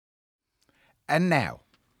And now,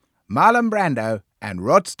 Marlon Brando and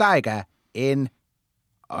Rod Steiger in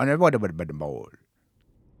On a Ball.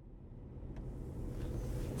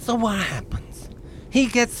 So what happens? He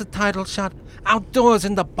gets the title shot outdoors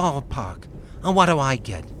in the ballpark. And what do I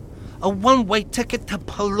get? A one-way ticket to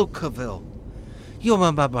Palookaville. You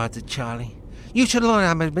remember about it, Charlie. You should learn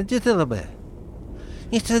how to do a little bit.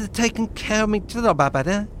 You should have taken care of me just a little bit,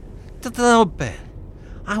 just a little bit.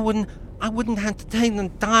 I wouldn't have to take them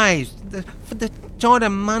dives for the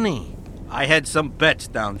Jordan money. I had some bets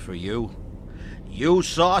down for you. You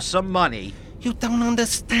saw some money. You don't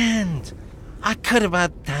understand. I could have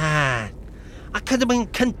had that. I could have been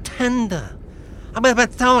contender. I would have been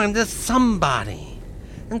throwing to somebody.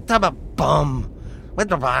 Instead of a bum. With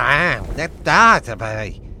the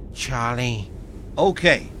that Charlie.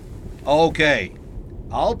 Okay.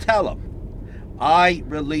 I'll tell them. I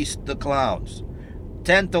released the clowns.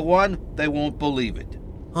 10-1, they won't believe it.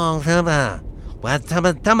 Oh,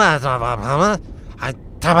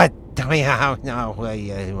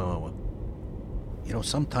 You know,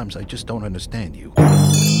 sometimes I just don't understand you.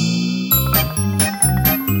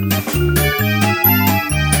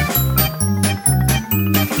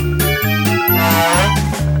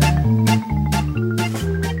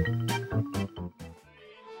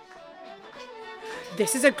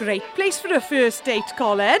 This is a great place for a first date,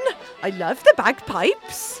 Colin. I love the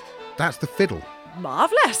bagpipes. That's the fiddle.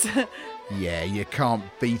 Marvellous. Yeah, you can't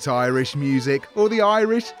beat Irish music. Or the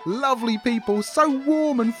Irish, lovely people, so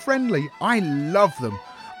warm and friendly. I love them.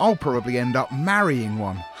 I'll probably end up marrying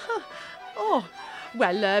one. Oh,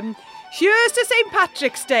 well, here's to St.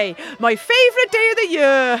 Patrick's Day, my favourite day of the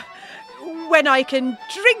year, when I can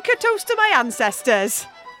drink a toast to my ancestors.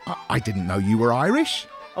 I didn't know you were Irish.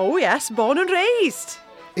 Oh yes, born and raised.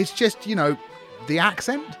 It's just, the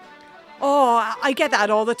accent. Oh, I get that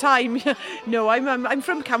all the time. No, I'm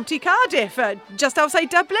from County Cardiff, just outside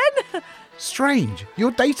Dublin. Strange.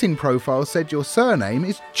 Your dating profile said your surname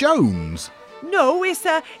is Jones. No, it's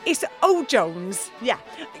O'Jones. Yeah,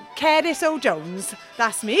 Cerys O'Jones.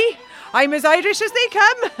 That's me. I'm as Irish as they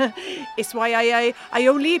come. It's why I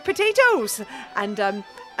only eat potatoes. And I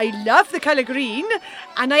love the colour green.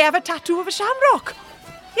 And I have a tattoo of a shamrock.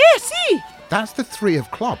 Yeah, see? That's the 3 of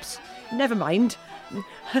clubs. Never mind.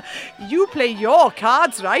 You play your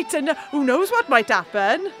cards right, and who knows what might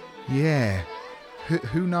happen. Yeah,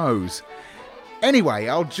 who knows? Anyway,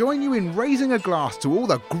 I'll join you in raising a glass to all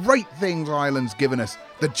the great things Ireland's given us.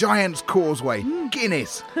 The Giant's Causeway,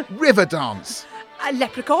 Guinness, River Dance.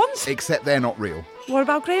 Leprechauns? Except they're not real. What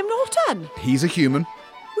about Graham Norton? He's a human.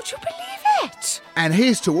 Would you believe it? And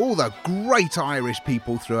here's to all the great Irish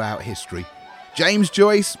people throughout history. James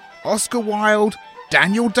Joyce, Oscar Wilde,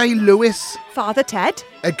 Daniel Day-Lewis. Father Ted?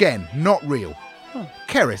 Again, not real. Oh.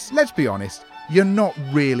 Cerys, let's be honest, you're not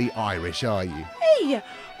really Irish, are you? Hey,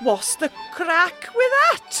 what's the crack with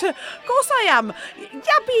that? Of course I am.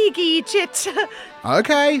 Ya big Egypt.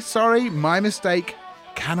 Okay, sorry, my mistake.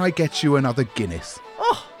 Can I get you another Guinness?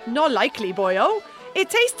 Oh, not likely, boyo. It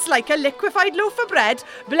tastes like a liquefied loaf of bread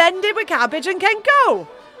blended with cabbage and Kenko.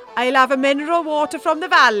 I'll have a mineral water from the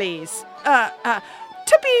valleys.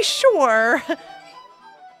 To be sure.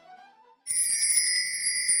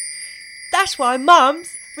 That's why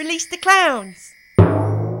Mum's released the clowns.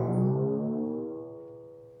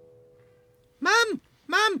 Mum,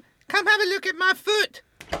 come have a look at my foot.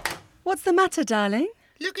 What's the matter, darling?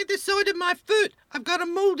 Look at the side of my foot. I've got a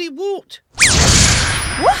mouldy wart.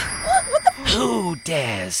 Who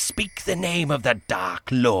dares speak the name of the Dark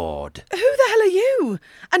Lord? Who the hell are you?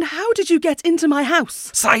 And how did you get into my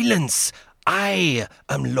house? Silence! I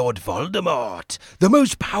am Lord Voldemort, the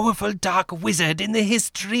most powerful dark wizard in the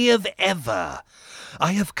history of ever.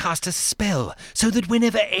 I have cast a spell so that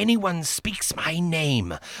whenever anyone speaks my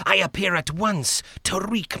name, I appear at once to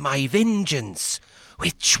wreak my vengeance.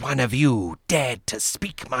 Which one of you dared to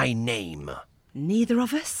speak my name? Neither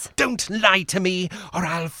of us? Don't lie to me, or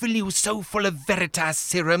I'll fill you so full of Veritas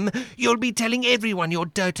serum, you'll be telling everyone your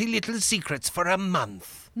dirty little secrets for a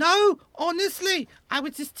month. No, honestly, I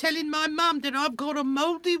was just telling my mum that I've got a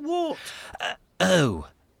mouldy wart.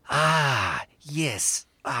 Yes.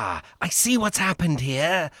 I see what's happened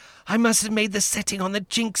here. I must have made the setting on the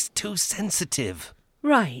Jinx too sensitive.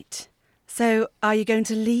 Right. So, are you going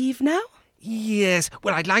to leave now? Yes,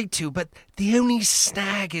 well, I'd like to, but the only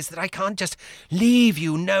snag is that I can't just leave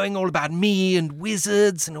you knowing all about me and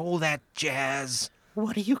wizards and all that jazz.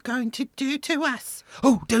 What are you going to do to us?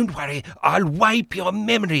 Oh, don't worry. I'll wipe your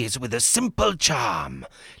memories with a simple charm.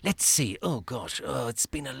 Let's see. Oh, gosh. Oh, it's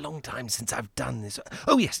been a long time since I've done this.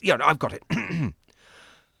 Oh, yes. Yeah, I've got it.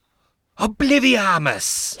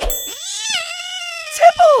 Obliviamus.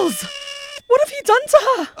 Tibbles! What have you done to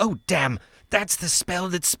her? Oh, damn. That's the spell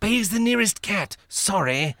that spays the nearest cat.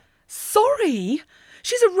 Sorry. Sorry?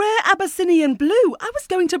 She's a rare Abyssinian blue. I was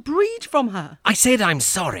going to breed from her. I said I'm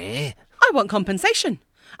sorry. I want compensation.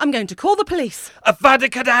 I'm going to call the police. Avada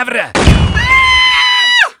Kedavra!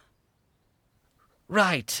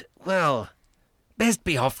 Right, well, best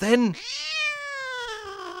be off then.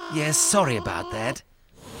 Yes, sorry about that.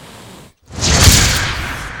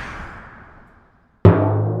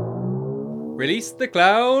 Release the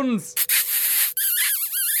clowns!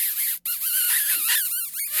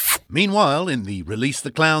 Meanwhile, in the Release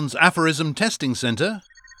the Clowns Aphorism Testing Centre...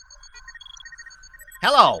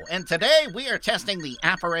 Hello, and today we are testing the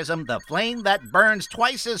aphorism, the flame that burns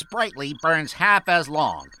twice as brightly burns half as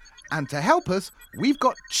long. And to help us, we've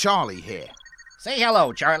got Charlie here, Say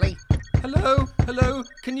hello, Charlie. Hello?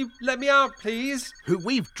 Can you let me out, please? who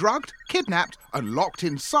we've drugged, kidnapped, and locked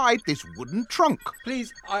inside this wooden trunk.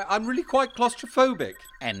 Please, I'm really quite claustrophobic.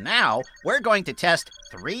 And now we're going to test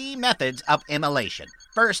 3 methods of immolation.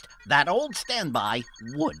 First, that old standby,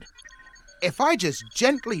 wood. If I just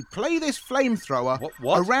gently play this flamethrower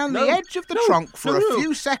What? around No, the edge of the no, trunk for no, a no,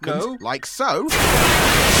 few seconds, no. like so,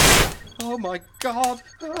 Oh my God.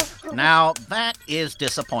 Now, that is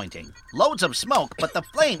disappointing. Loads of smoke, but the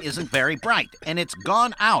flame isn't very bright, and it's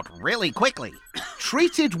gone out really quickly.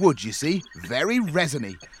 treated wood, you see, very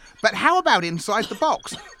resiny. But how about inside the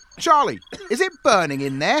box? Charlie, is it burning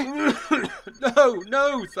in there?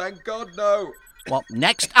 No, thank God, no. Well,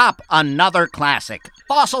 next up, another classic,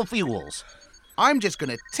 fossil fuels. I'm just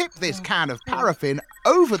going to tip this can of paraffin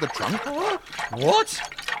over the trunk. What?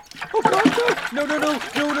 Oh God, no,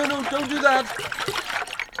 don't do that.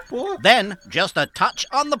 What? Then, just a touch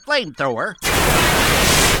on the flamethrower,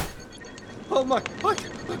 Oh my.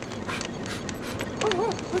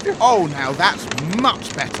 Oh, now that's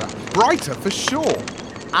much better. Brighter for sure.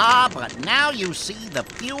 but now you see the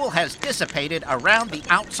fuel has dissipated around the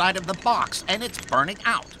outside of the box, and it's burning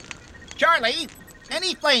out. Charlie,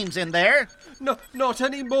 any flames in there? No, not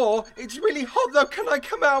anymore. It's really hot though. Can I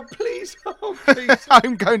come out, please? Oh, please.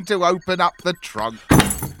 I'm going to open up the trunk.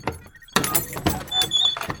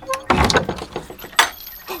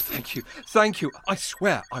 Oh, thank you. I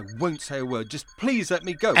swear I won't say a word. Just please let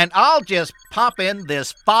me go. And I'll just pop in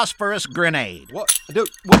this phosphorus grenade. What? No,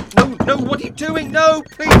 what are you doing? No,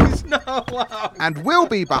 please, no. And we'll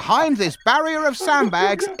be behind this barrier of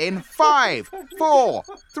sandbags in 5, 4,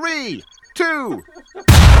 3, 2.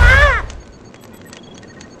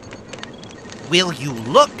 Will you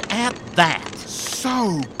look at that?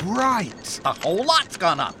 So bright. A whole lot's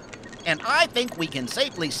gone up. And I think we can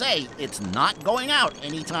safely say it's not going out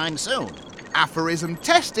anytime soon. Aphorism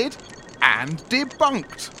tested and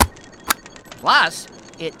debunked. Plus,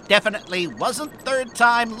 it definitely wasn't third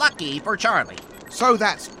time lucky for Charlie. So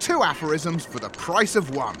that's 2 aphorisms for the price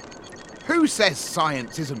of 1. Who says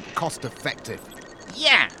science isn't cost effective?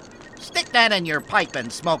 Yeah. Stick that in your pipe and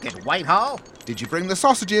smoke it, Whitehall. Did you bring the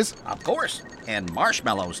sausages? Of course. And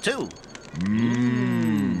marshmallows, too.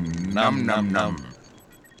 Num num num.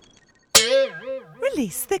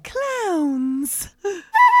 Release the clowns.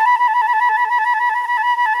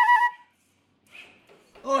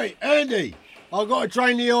 Oi, Andy, I've got to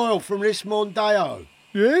drain the oil from this Mondeo.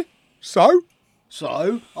 Yeah? So?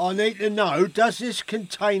 So, I need to know, does this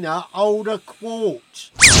container hold a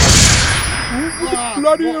quartz?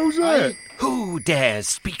 Bloody hell's that? Who dares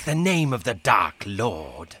speak the name of the Dark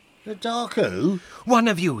Lord? The Dark who? One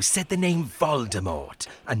of you said the name Voldemort,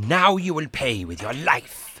 and now you will pay with your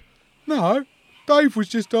life. No, Dave was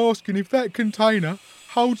just asking if that container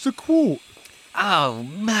holds a quart. Oh,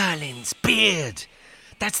 Merlin's beard.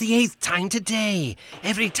 That's the 8th time today.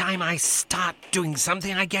 Every time I start doing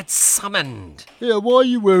something, I get summoned. Yeah, why are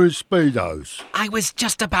you wearing Speedos? I was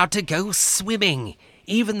just about to go swimming.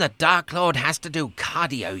 Even the Dark Lord has to do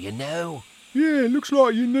cardio, you know. Yeah, looks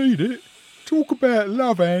like you need it. Talk about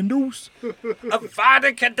love handles.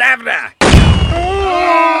 Avada Kedavra!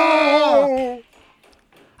 Oh!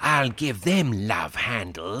 I'll give them love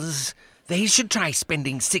handles. They should try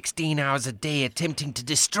spending 16 hours a day attempting to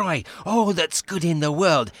destroy all that's good in the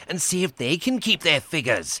world and see if they can keep their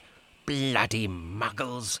figures. Bloody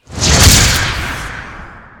muggles.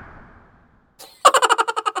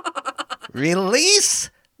 Release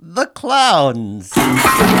the clowns.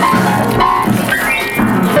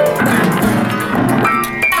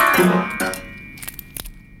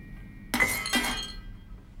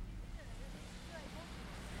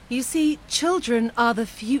 You see, children are the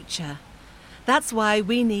future. That's why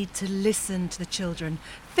we need to listen to the children.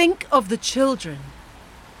 Think of the children.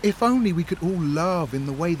 If only we could all love in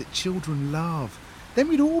the way that children love, then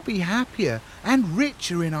we'd all be happier and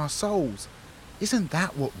richer in our souls. Isn't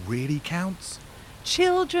that what really counts?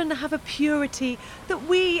 Children have a purity that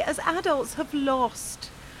we as adults have lost.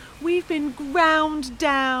 We've been ground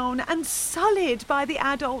down and sullied by the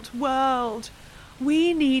adult world.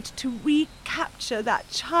 We need to recapture that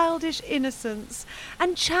childish innocence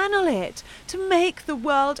and channel it to make the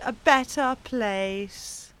world a better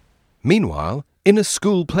place. Meanwhile, in a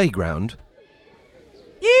school playground...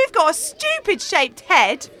 You've got a stupid-shaped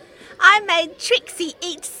head. I made Trixie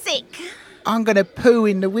eat sick. I'm going to poo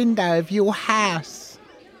in the window of your house.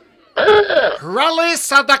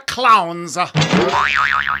 Release of the clowns.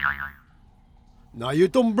 Now, you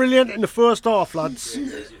done brilliant in the first half, lads.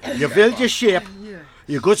 You built your ship.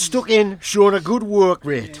 You got stuck in, showing a good work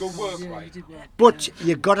rate. Good work rate. But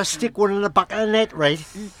you got to stick one in the back of the net, right?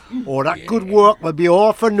 Or that good work will be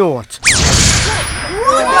all for naught.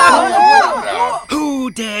 Who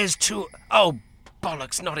dares to... Oh,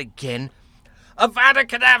 bollocks, not again. Avada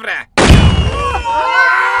Kedavra!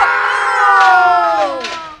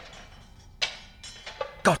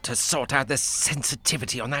 Got to sort out the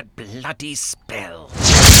sensitivity on that bloody spell.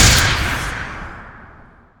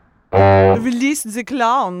 Release the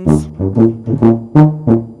clowns.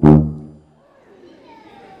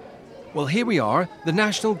 Well, here we are, the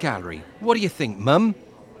National Gallery. What do you think, Mum?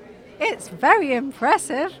 It's very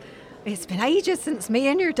impressive. It's been ages since me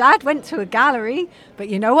and your dad went to a gallery, but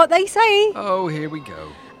you know what they say? Oh, here we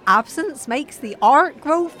go. Absence makes the art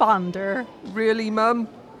grow fonder. Really, Mum?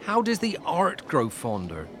 How does the art grow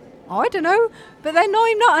fonder? I don't know, but then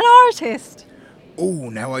I'm not an artist. Oh,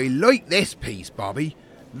 now I like this piece, Bobby.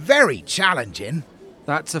 Very challenging.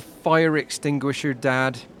 That's a fire extinguisher,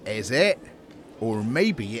 Dad. Is it? Or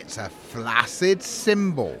maybe it's a flaccid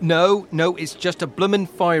symbol. No, it's just a bloomin'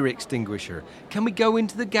 fire extinguisher. Can we go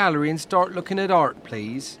into the gallery and start looking at art,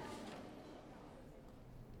 please?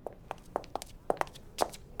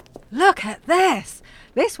 Look at this.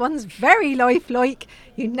 This one's very lifelike.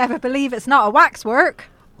 You'd never believe it's not a waxwork.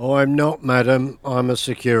 I'm not, madam. I'm a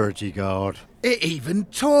security guard. It even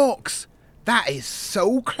talks. That is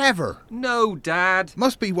so clever. No, Dad.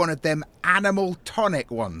 Must be one of them animal tonic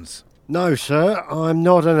ones. No, sir. I'm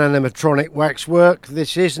not an animatronic waxwork.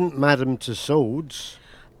 This isn't Madame Tussauds.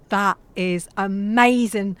 That is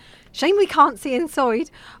amazing. Shame we can't see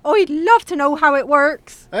inside. I'd love to know how it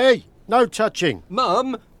works. Hey, no touching.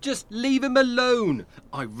 Mum, just leave him alone.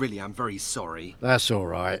 I really am very sorry. That's all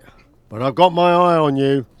right. But I've got my eye on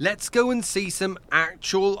you. Let's go and see some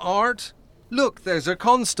actual art. Look, there's a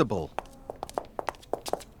constable.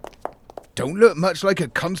 Don't look much like a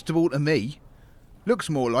constable to me.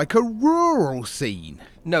 Looks more like a rural scene.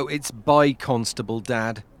 No, it's by constable,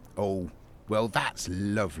 Dad. Oh, well, that's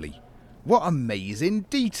lovely. What amazing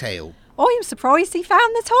detail. I'm surprised he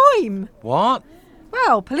found the time. What?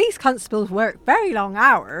 Well, police constables work very long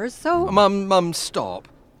hours, so... Mum, stop.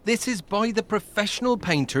 This is by the professional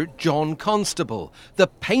painter John Constable. The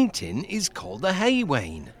painting is called the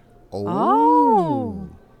Haywain. Oh.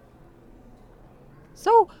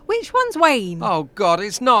 So, which one's Wayne? Oh, God,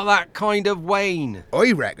 it's not that kind of Wayne.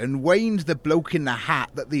 I reckon Wayne's the bloke in the hat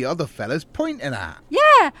that the other fella's pointing at.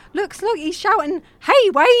 Yeah, looks like he's shouting, "Hey,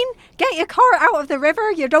 Wayne, get your cart out of the river,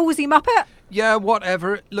 you dozy muppet." Yeah,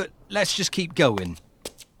 whatever. Look, let's just keep going.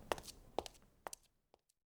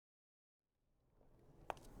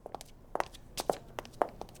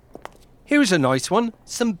 Here's a nice one.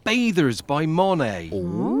 Some Bathers by Monet.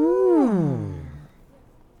 Ooh.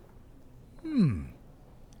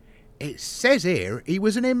 It says here he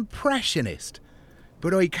was an impressionist,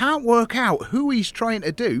 but I can't work out who he's trying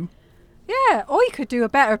to do. Yeah, I could do a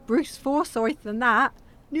better Bruce Forsyth than that.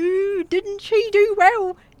 No, didn't she do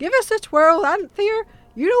well? Give us a twirl, Anthea.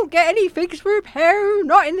 You don't get any figs for a pear,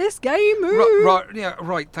 not in this game.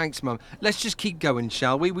 Right, thanks, Mum. Let's just keep going,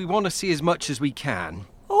 shall we? We want to see as much as we can.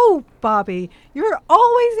 Oh, Bobby, you're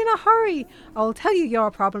always in a hurry. I'll tell you your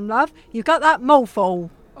problem, love. You got that mofo.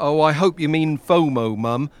 Oh, I hope you mean FOMO,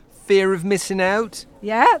 Mum. Fear of missing out?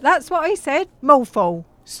 Yeah, that's what I said. Mofo.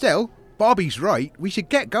 Still, Bobby's right. We should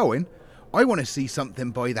get going. I want to see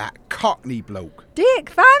something by that Cockney bloke.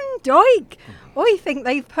 Dick Van Dyke. I think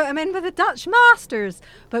they've put him in with the Dutch masters,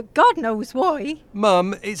 but God knows why.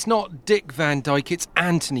 Mum, it's not Dick Van Dyke, it's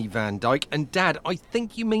Anthony Van Dyke. And Dad, I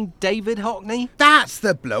think you mean David Hockney? That's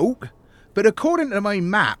the bloke. But according to my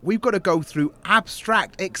map, we've got to go through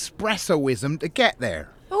abstract expressionism to get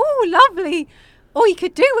there. Oh, lovely. I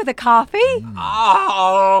could do with a coffee.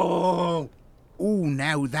 Oh! Ooh,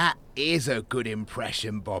 now that is a good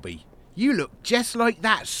impression, Bobby. You look just like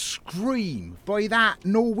that Scream by that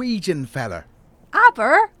Norwegian fella.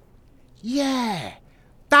 Aber? Yeah,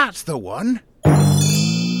 that's the one.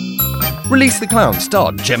 Release the Clown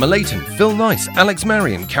starred Gemma Layton, Phil Nice, Alex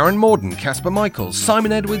Marion, Karen Morden, Casper Michaels,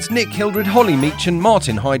 Simon Edwards, Nick Hildred, Holly Meachin,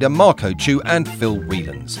 Martin Hyder, Marco Chu and Phil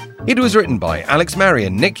Whelans. It was written by Alex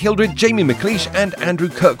Marion, Nick Hildred, Jamie McLeish and Andrew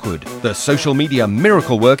Kirkwood. The social media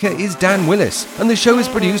miracle worker is Dan Willis, and the show is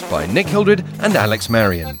produced by Nick Hildred and Alex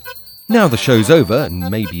Marion. Now the show's over and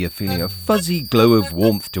maybe you're feeling a fuzzy glow of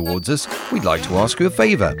warmth towards us, we'd like to ask you a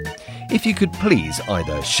favour. If you could please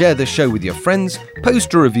either share the show with your friends,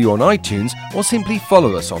 post a review on iTunes, or simply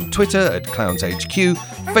follow us on Twitter at ClownsHQ,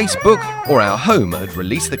 Facebook, or our home at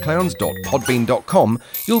releasetheclowns.podbean.com,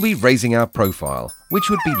 you'll be raising our profile, which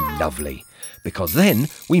would be lovely, because then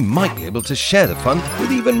we might be able to share the fun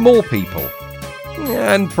with even more people.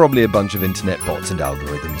 And probably a bunch of internet bots and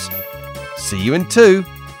algorithms. See you in 2.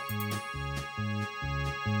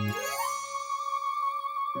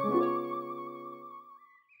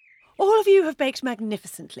 All of you have baked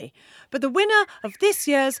magnificently, but the winner of this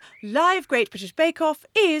year's live Great British Bake Off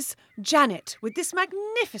is Janet with this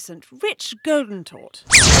magnificent rich golden tort.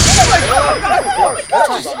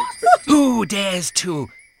 Who dares to?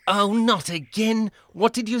 Oh, not again.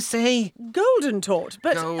 What did you say? Golden tort,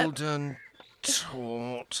 but... Golden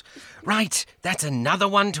tort. Right, that's another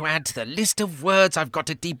one to add to the list of words I've got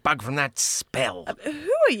to debug from that spell.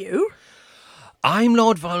 Who are you? I'm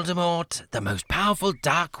Lord Voldemort, the most powerful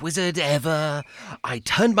dark wizard ever. I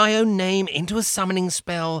turned my own name into a summoning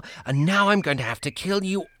spell, and now I'm going to have to kill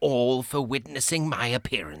you all for witnessing my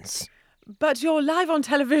appearance. But you're live on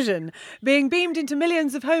television, being beamed into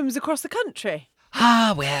millions of homes across the country.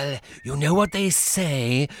 Ah, well, you know what they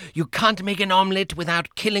say. You can't make an omelette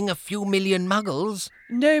without killing a few million muggles.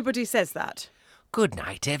 Nobody says that. Good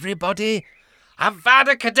night, everybody.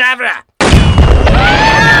 Avada Kedavra!